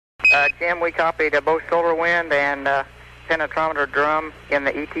Jim, we copied both solar wind and penetrometer drum in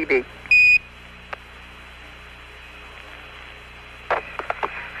the ETB.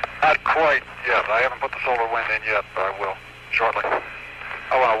 Not quite yet. I haven't put the solar wind in yet, but I will shortly.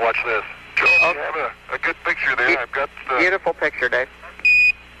 I want to watch this. George, you have a good picture there. I've got beautiful picture, Dave.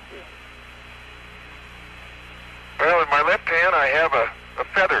 Well, in my left hand I have a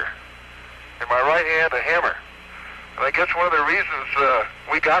feather. In my right hand a hammer. And I guess one of the reasons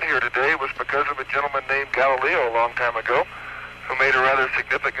we got here today was because of a gentleman named Galileo a long time ago who made a rather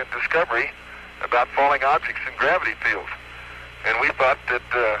significant discovery about falling objects in gravity fields. And we thought that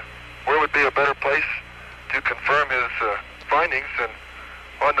where would be a better place to confirm his findings than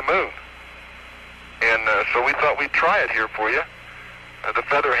on the moon. And so we thought we'd try it here for you. The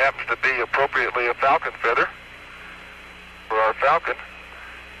feather happens to be appropriately a falcon feather for our falcon.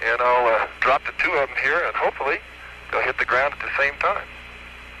 And I'll drop the two of them here, and hopefully they'll hit the ground at the same time.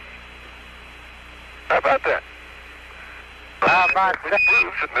 How about that? Which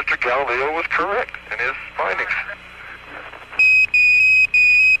proves that Mr. Galileo was correct in his findings.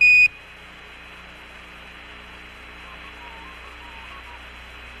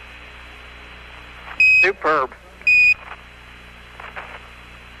 Superb.